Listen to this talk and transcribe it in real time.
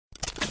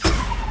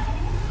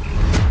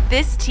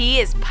This tea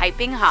is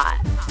piping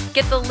hot.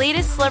 Get the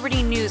latest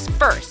celebrity news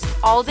first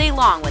all day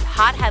long with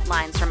hot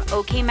headlines from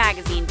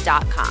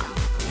okmagazine.com.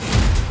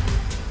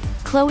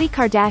 Khloé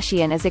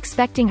Kardashian is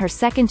expecting her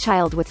second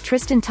child with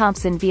Tristan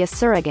Thompson via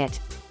surrogate.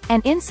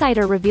 An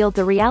insider revealed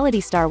the reality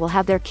star will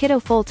have their kiddo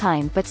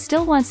full-time but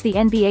still wants the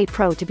NBA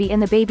pro to be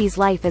in the baby's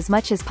life as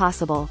much as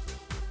possible.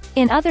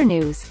 In other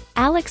news,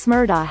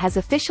 Murdaugh has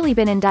officially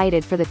been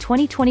indicted for the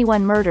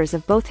 2021 murders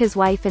of both his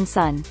wife and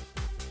son.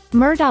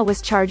 Murdaugh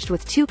was charged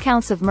with 2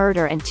 counts of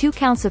murder and 2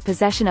 counts of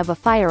possession of a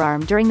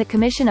firearm during the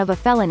commission of a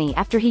felony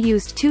after he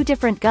used 2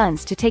 different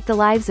guns to take the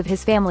lives of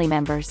his family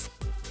members.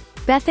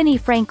 Bethany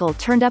Frankel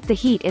turned up the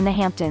heat in the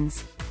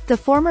Hamptons. The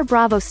former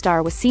Bravo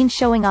star was seen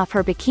showing off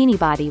her bikini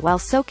body while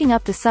soaking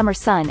up the summer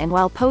sun and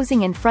while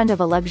posing in front of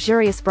a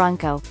luxurious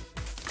Bronco.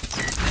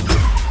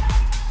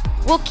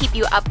 We'll keep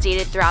you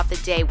updated throughout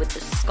the day with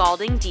the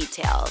scalding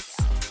details.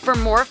 For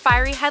more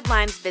fiery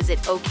headlines, visit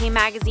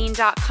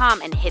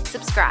okmagazine.com and hit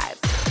subscribe.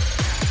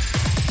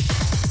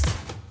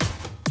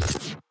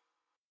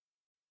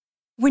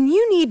 When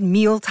you need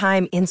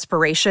mealtime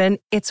inspiration,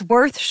 it's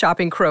worth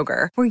shopping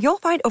Kroger, where you'll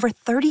find over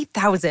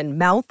 30,000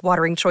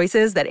 mouth-watering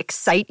choices that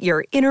excite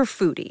your inner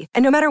foodie.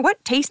 And no matter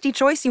what tasty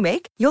choice you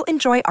make, you'll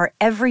enjoy our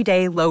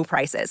everyday low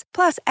prices,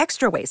 plus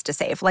extra ways to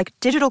save, like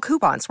digital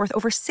coupons worth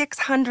over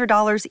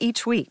 $600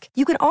 each week.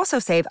 You can also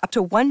save up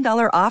to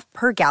 $1 off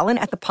per gallon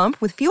at the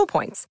pump with fuel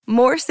points.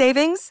 More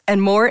savings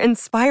and more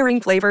inspiring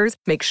flavors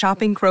make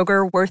shopping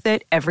Kroger worth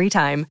it every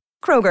time.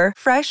 Kroger,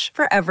 fresh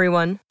for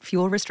everyone.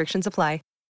 Fuel restrictions apply.